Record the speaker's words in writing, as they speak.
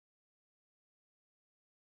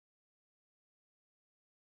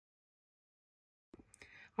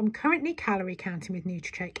I'm currently calorie counting with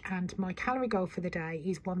nutracheck and my calorie goal for the day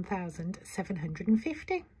is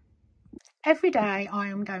 1,750. Every day I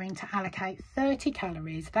am going to allocate 30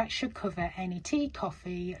 calories. That should cover any tea,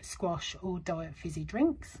 coffee, squash or diet fizzy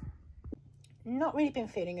drinks. Not really been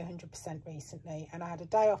feeling 100% recently, and I had a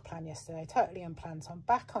day off plan yesterday, totally unplanned, so I'm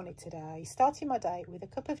back on it today, starting my day with a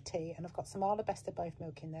cup of tea, and I've got some Best Both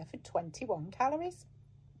milk in there for 21 calories.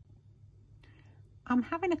 I'm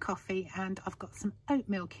having a coffee and I've got some oat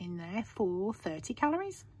milk in there for 30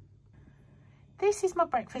 calories. This is my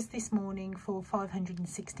breakfast this morning for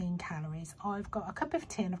 516 calories. I've got a cup of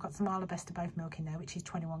tea and I've got some Best Both milk in there, which is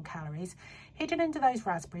 21 calories. Hidden under those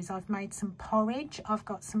raspberries, I've made some porridge. I've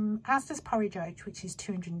got some Asda's porridge oats, which is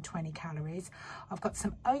 220 calories. I've got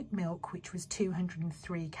some oat milk, which was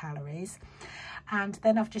 203 calories. And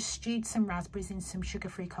then I've just stewed some raspberries in some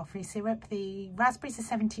sugar-free coffee syrup. The raspberries are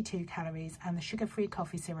 72 calories and the sugar-free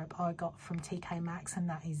coffee syrup I got from TK Maxx, and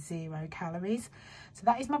that is 0 calories. So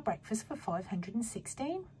that is my breakfast for 516.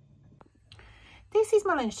 This is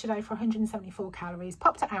my lunch today for 174 calories.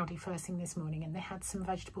 Popped at Aldi first thing this morning and they had some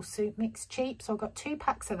vegetable soup mix cheap. So I got 2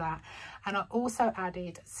 packs of that. And I also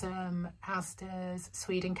added some Asda's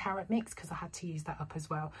Sweden carrot mix because I had to use that up as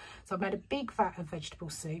well. So I've made a big vat of vegetable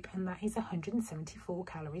soup and that is 174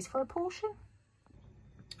 calories for a portion.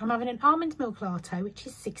 I'm having an almond milk latte, which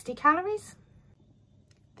is 60 calories.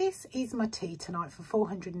 This is my tea tonight for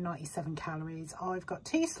 497 calories. I've got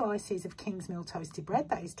 2 slices of King's Mill toasted bread,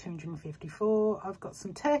 that is 254. I've got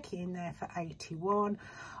some turkey in there for 81.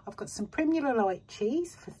 I've got some Primula light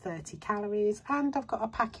cheese for 30 calories. And I've got a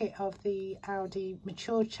packet of the Aldi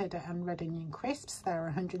mature cheddar and red onion crisps, they're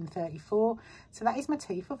 134. So that is my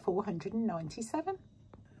tea for 497.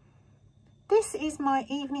 This is my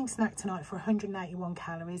evening snack tonight for 181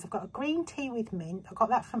 calories. I've got a green tea with mint. I got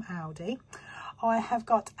that from Aldi. I have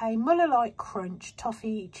got a Muller Light Crunch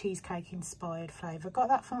toffee cheesecake inspired flavour. Got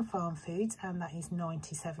that from Farm Foods and that is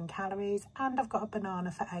 97 calories. And I've got a banana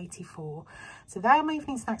for 84. So they are my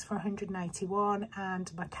evening snacks for 181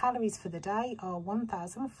 and my calories for the day are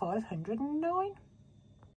 1,509.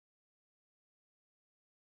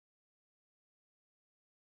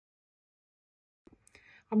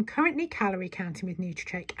 I'm currently calorie counting with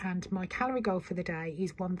nutracheck and my calorie goal for the day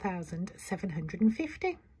is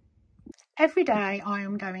 1,750. Every day I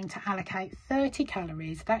am going to allocate 30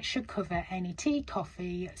 calories. That should cover any tea,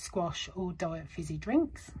 coffee, squash or diet fizzy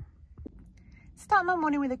drinks. Start my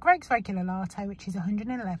morning with a Greggs regular latte, which is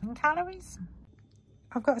 111 calories.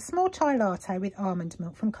 I've got a small chai latte with almond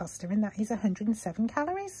milk from Costa and that is 107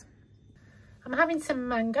 calories. I'm having some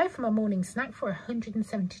mango for my morning snack for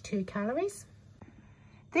 172 calories.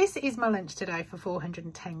 This is my lunch today for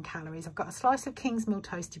 410 calories. I've got a slice of King's Mill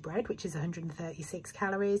toasted bread, which is 136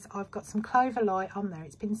 calories. I've got some Clover Light on there.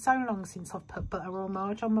 It's been so long since I've put butter or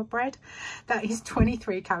marge on my bread. That is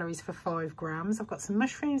 23 calories for 5 grams. I've got some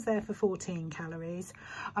mushrooms there for 14 calories.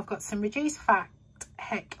 I've got some reduced fat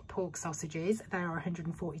Heck pork sausages, they are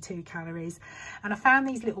 142 calories. And I found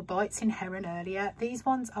these little bites in Heron earlier. These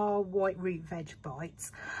ones are white root veg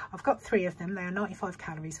bites. I've got 3 of them. They are 95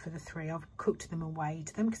 calories for the 3. I've cooked them and weighed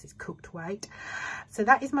them because it's cooked weight. So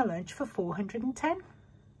that is my lunch for 410.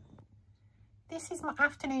 This is my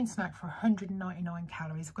afternoon snack for 199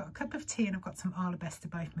 calories. I've got a cup of tea and I've got some Best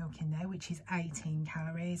Both milk in there, which is 18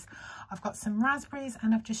 calories. I've got some raspberries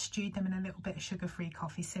and I've just stewed them in a little bit of sugar-free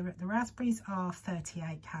coffee syrup. The raspberries are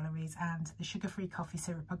 38 calories and the sugar-free coffee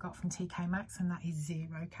syrup I got from TK Maxx and that is 0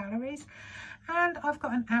 calories. And I've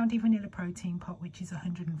got an Aldi vanilla protein pot, which is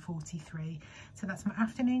 143. So that's my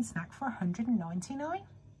afternoon snack for 199.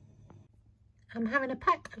 I'm having a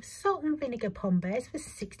pack of salt and vinegar pom bears for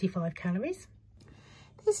 65 calories.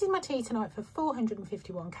 This is my tea tonight for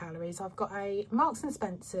 451 calories. I've got a Marks &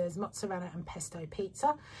 Spencer's mozzarella and pesto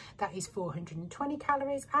pizza. That is 420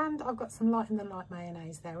 calories. And I've got some Light and the Light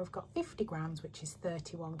mayonnaise there. I've got 50 grams, which is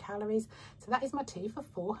 31 calories. So that is my tea for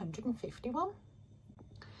 451.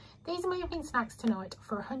 These are my evening snacks tonight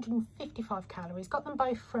for 155 calories. Got them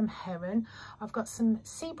both from Heron. I've got some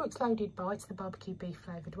Seabrooks loaded bites, the barbecue beef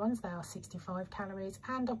flavoured ones. They are 65 calories.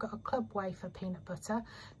 And I've got a club wafer peanut butter.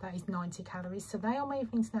 That is 90 calories. So they are my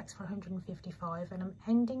evening snacks for 155. And I'm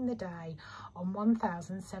ending the day on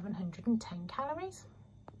 1,710 calories.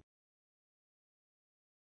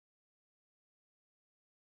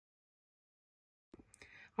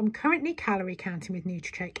 I'm currently calorie counting with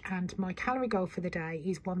nutracheck and my calorie goal for the day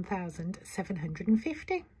is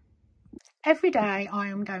 1,750. Every day I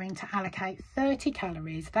am going to allocate 30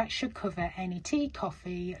 calories. That should cover any tea,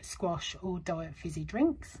 coffee, squash or diet fizzy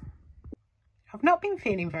drinks. I've not been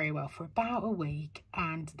feeling very well for about a week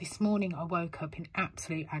and this morning I woke up in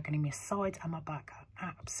absolute agony. My sides and my back are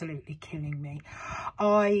absolutely killing me.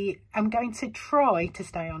 I am going to try to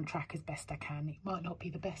stay on track as best I can. It might not be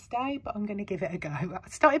the best day, but I'm going to give it a go. I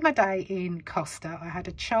started my day in Costa. I had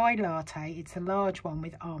a chai latte. It's a large one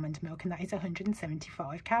with almond milk, and that is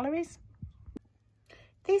 175 calories.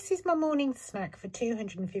 This is my morning snack for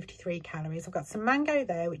 253 calories. I've got some mango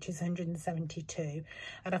there, which is 172.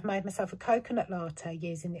 And I've made myself a coconut latte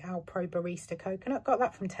using the Alpro Barista coconut. Got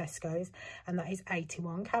that from Tesco's, and that is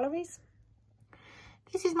 81 calories.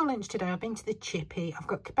 This is my lunch today. I've been to the chippy. I've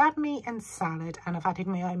got kebab meat and salad, and I've added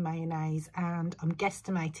my own mayonnaise, and I'm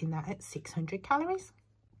guesstimating that at 600 calories.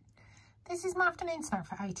 This is my afternoon snack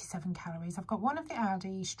for 87 calories. I've got one of the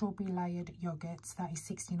Aldi strawberry layered yogurts, that is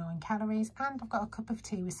 69 calories, and I've got a cup of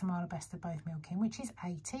tea with some Arabesta both milk in, which is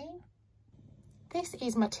 18. This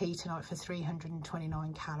is my tea tonight for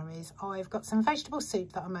 329 calories. I've got some vegetable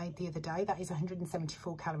soup that I made the other day. That is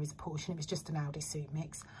 174 calories a portion. It was just an Aldi soup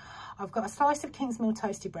mix. I've got a slice of Kingsmill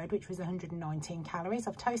toasted bread, which was 119 calories.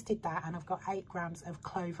 I've toasted that, and I've got 8 grams of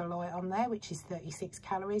clover light on there, which is 36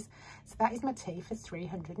 calories. So that is my tea for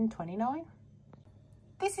 329.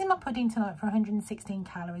 This is my pudding tonight for 116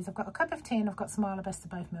 calories. I've got a cup of tea and I've got some Arabesta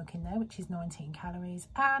both milk in there, which is 19 calories.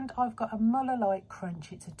 And I've got a Muller Light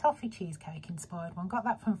Crunch. It's a toffee cheesecake inspired one. Got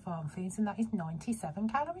that from Farm Foods, and that is 97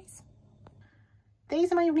 calories.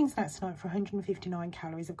 These are my evening snacks tonight for 159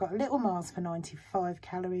 calories. I've got a Little Mars for 95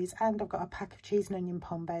 calories, and I've got a pack of cheese and onion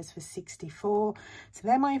pommes for 64. So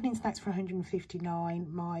they're my evening snacks for 159.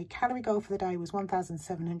 My calorie goal for the day was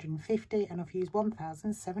 1,750, and I've used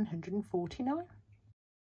 1,749.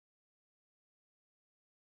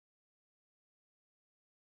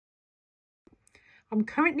 I'm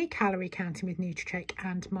currently calorie counting with nutracheck,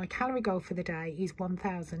 and my calorie goal for the day is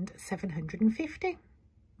 1,750.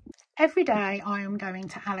 Every day I am going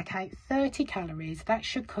to allocate 30 calories. That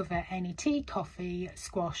should cover any tea, coffee,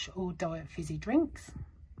 squash or diet fizzy drinks.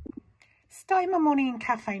 Starting my morning in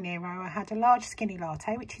Cafe Nero, I had a large skinny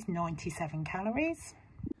latte, which is 97 calories.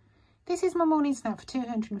 This is my morning snack for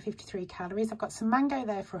 253 calories. I've got some mango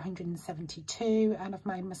there for 172, and I've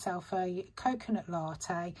made myself a coconut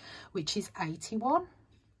latte, which is 81.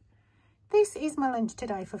 This is my lunch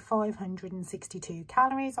today for 562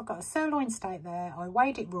 calories. I've got a sirloin steak there. I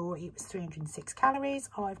weighed it raw. It was 306 calories.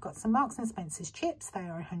 I've got some Marks and Spencer's chips. They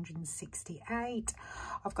are 168.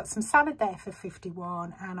 I've got some salad there for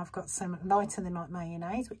 51. And I've got some lighter than light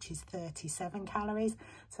mayonnaise, which is 37 calories.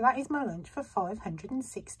 So that is my lunch for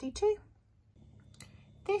 562.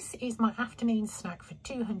 This is my afternoon snack for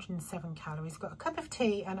 207 calories. I've got a cup of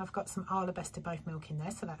tea and I've got some Arabesta both milk in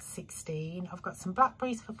there, so that's 16. I've got some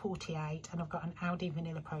blackberries for 48, and I've got an Aldi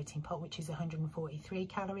vanilla protein pot, which is 143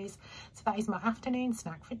 calories. So that is my afternoon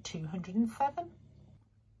snack for 207.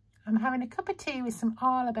 I'm having a cup of tea with some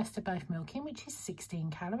Arabesta both milk in, which is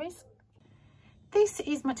 16 calories. This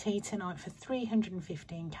is my tea tonight for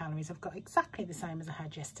 315 calories. I've got exactly the same as I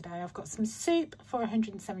had yesterday. I've got some soup for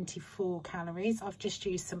 174 calories. I've just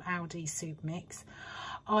used some Aldi soup mix.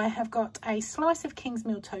 I have got a slice of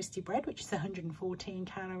Kingsmill toasted bread, which is 114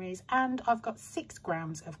 calories. And I've got 6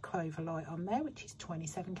 grams of clover light on there, which is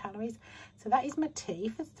 27 calories. So that is my tea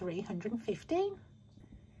for 315.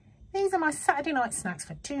 These are my Saturday night snacks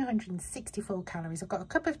for 264 calories. I've got a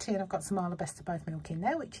cup of tea and I've got some Arabesta both milk in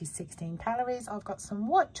there, which is 16 calories. I've got some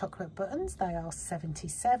white chocolate buttons. They are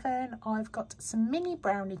 77. I've got some mini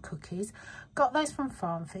brownie cookies. Got those from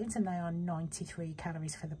Farm Foods, and they are 93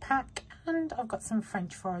 calories for the pack. And I've got some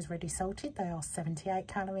French fries ready salted. They are 78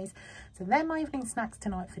 calories. So they're my evening snacks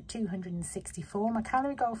tonight for 264. My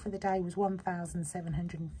calorie goal for the day was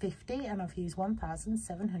 1,750, and I've used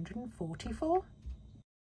 1,744.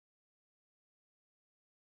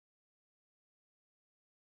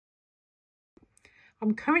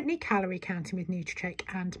 I'm currently calorie counting with nutracheck,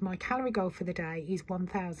 and my calorie goal for the day is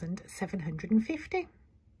 1,750.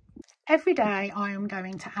 Every day I am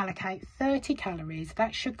going to allocate 30 calories.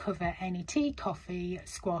 That should cover any tea, coffee,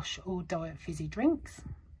 squash or diet fizzy drinks.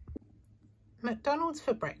 McDonald's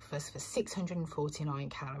for breakfast for 649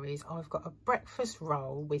 calories. I've got a breakfast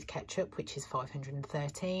roll with ketchup, which is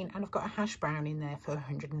 513, and I've got a hash brown in there for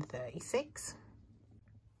 136.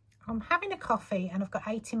 I'm having a coffee and I've got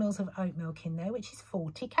 80 mils of oat milk in there, which is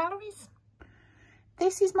 40 calories.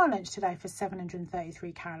 This is my lunch today for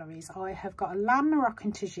 733 calories. I have got a lamb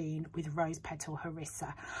Moroccan tagine with rose petal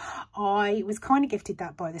harissa. I was kind of gifted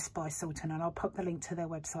that by the Spice Sultan, and I'll put the link to their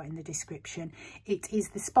website in the description. It is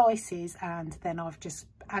the spices, and then I've just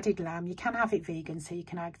added lamb. You can have it vegan, so you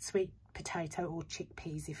can add sweet potato or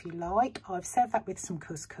chickpeas if you like. I've served that with some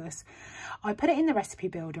couscous. I put it in the recipe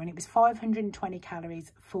builder and it was 520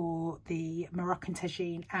 calories for the Moroccan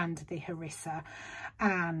tagine and the harissa,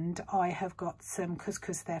 and I have got some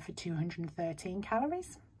couscous there for 213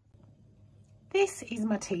 calories. This is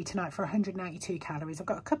my tea tonight for 182 calories. I've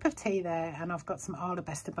got a cup of tea there and I've got some Arla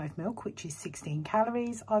Best of Both milk, which is 16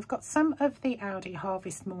 calories. I've got some of the Aldi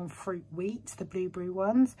Harvest Morn fruit wheats, the blueberry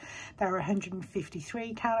ones. They're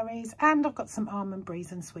 153 calories. And I've got some almond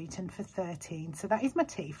breeze unsweetened for 13. So that is my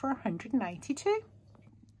tea for 182.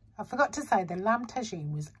 I forgot to say the lamb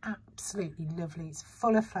tagine was absolutely lovely. It's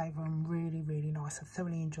full of flavour and really, really nice. I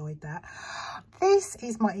thoroughly enjoyed that. This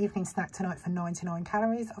is my evening snack tonight for 99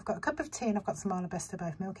 calories. I've got a cup of tea and I've got some Arla Best of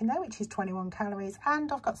Both milk in there, which is 21 calories.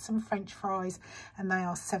 And I've got some French fries and they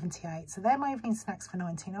are 78. So they're my evening snacks for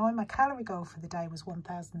 99. My calorie goal for the day was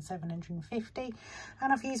 1,750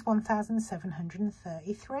 and I've used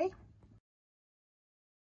 1,733.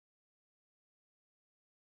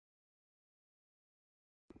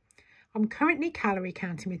 I'm currently calorie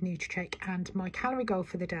counting with nutracheck and my calorie goal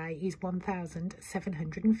for the day is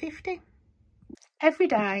 1,750. Every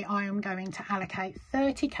day I am going to allocate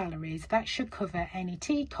 30 calories. That should cover any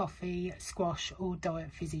tea, coffee, squash or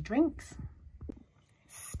diet fizzy drinks.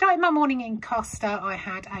 Starting my morning in Costa, I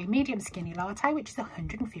had a medium skinny latte, which is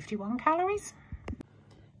 151 calories.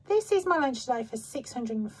 This is my lunch today for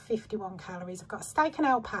 651 calories. I've got a steak and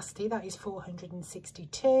ale pasty, that is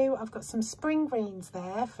 462. I've got some spring greens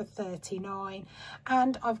there for 39.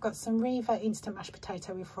 And I've got some Riva instant mashed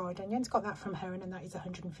potato with fried onions. Got that from Heron and that is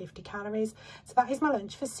 150 calories. So that is my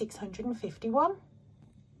lunch for 651.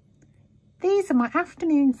 These are my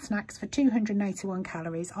afternoon snacks for 281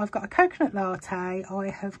 calories. I've got a coconut latte. I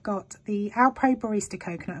have got the Alpro Barista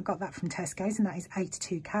coconut. I got that from Tesco's and that is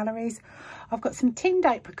 82 calories. I've got some tinned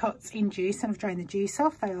apricots in juice and I've drained the juice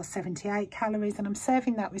off. They are 78 calories and I'm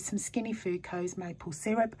serving that with some Skinny Food Co's maple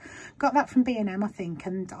syrup. Got that from B&M I think,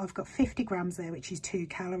 and I've got 50 grams there, which is 2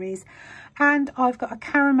 calories. And I've got a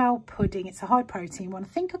caramel pudding. It's a high protein one. I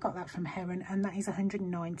think I got that from Heron and that is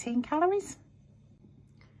 119 calories.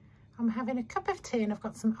 I'm having a cup of tea and I've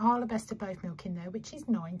got some Arla Best of Both milk in there, which is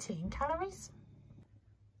 19 calories.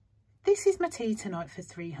 This is my tea tonight for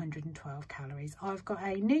 312 calories. I've got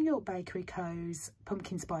a New York Bakery Co.'s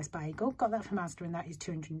pumpkin spice bagel. Got that from Asda and that is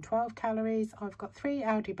 212 calories. I've got 3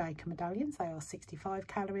 Aldi bacon medallions. They are 65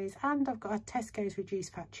 calories. And I've got a Tesco's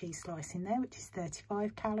reduced fat cheese slice in there, which is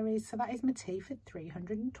 35 calories. So that is my tea for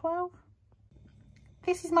 312.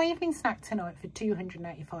 This is my evening snack tonight for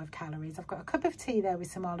 285 calories. I've got a cup of tea there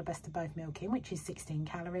with some Arla Best of Both milk in, which is 16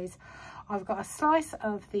 calories. I've got a slice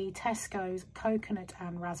of the Tesco's coconut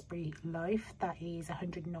and raspberry loaf. That is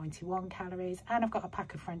 191 calories. And I've got a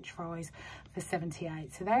pack of French fries for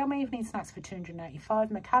 78. So they are my evening snacks for 285.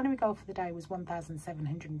 My calorie goal for the day was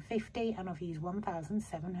 1,750 and I've used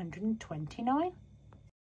 1,729.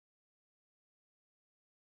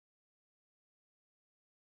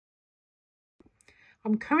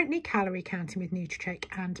 I'm currently calorie counting with nutracheck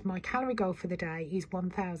and my calorie goal for the day is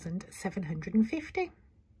 1,750.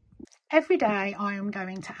 Every day I am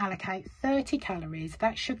going to allocate 30 calories.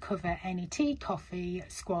 That should cover any tea, coffee,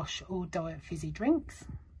 squash or diet fizzy drinks.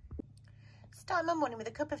 Start my morning with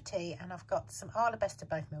a cup of tea and I've got some Arla Best of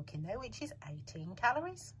Both milk in there, which is 18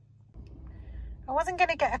 calories. I wasn't going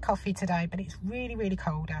to get a coffee today, but it's really, really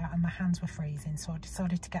cold out and my hands were freezing, so I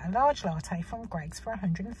decided to get a large latte from Greggs for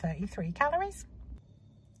 133 calories.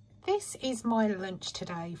 This is my lunch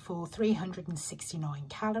today for 369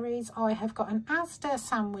 calories. I have got an Asda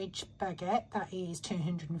sandwich baguette, that is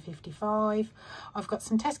 255. I've got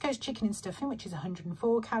some Tesco's chicken and stuffing, which is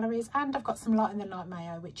 104 calories. And I've got some light in the night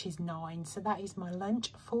mayo, which is 9. So that is my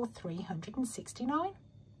lunch for 369.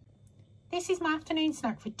 This is my afternoon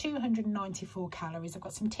snack for 294 calories. I've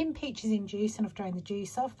got some tin peaches in juice and I've drained the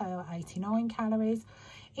juice off. They are 89 calories.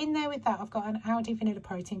 In there with that, I've got an Aldi vanilla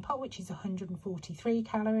protein pot, which is 143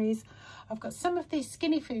 calories. I've got some of the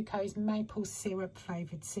Skinny Food Co.'s maple syrup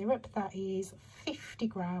flavoured syrup. That is 50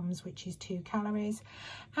 grams, which is 2 calories.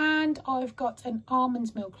 And I've got an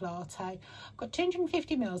almond milk latte. I've got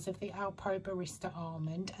 250 mils of the Alpro Barista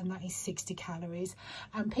almond, and that is 60 calories.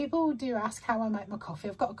 And people do ask how I make my coffee.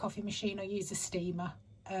 I've got a coffee machine. I use a steamer.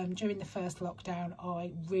 During the first lockdown,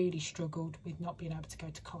 I really struggled with not being able to go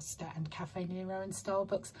to Costa and Cafe Nero and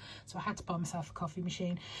Starbucks, so I had to buy myself a coffee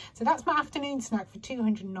machine. So that's my afternoon snack for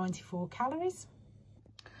 294 calories.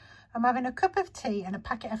 I'm having a cup of tea and a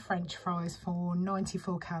packet of French fries for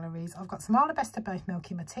 94 calories. I've got some Arla Best of Both milk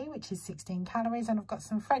in my tea, which is 16 calories, and I've got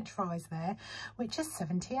some French fries there, which is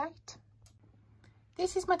 78.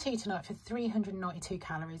 This is my tea tonight for 392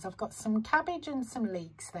 calories. I've got some cabbage and some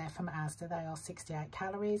leeks there from Asda. They are 68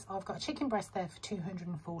 calories. I've got a chicken breast there for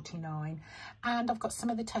 249. And I've got some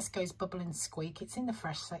of the Tesco's Bubble and Squeak. It's in the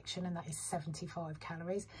fresh section and that is 75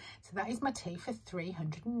 calories. So that is my tea for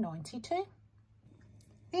 392.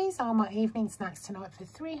 These are my evening snacks tonight for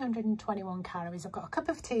 321 calories. I've got a cup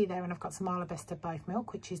of tea there and I've got some Arabesta Both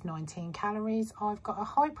Milk, which is 19 calories. I've got a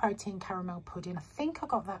high protein caramel pudding. I think I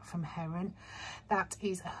got that from Heron. That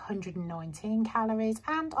is 119 calories.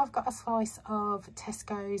 And I've got a slice of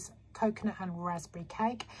Tesco's coconut and raspberry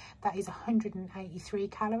cake. That is 183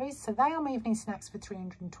 calories. So they are my evening snacks for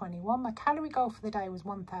 321. My calorie goal for the day was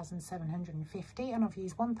 1,750 and I've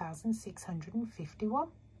used 1,651.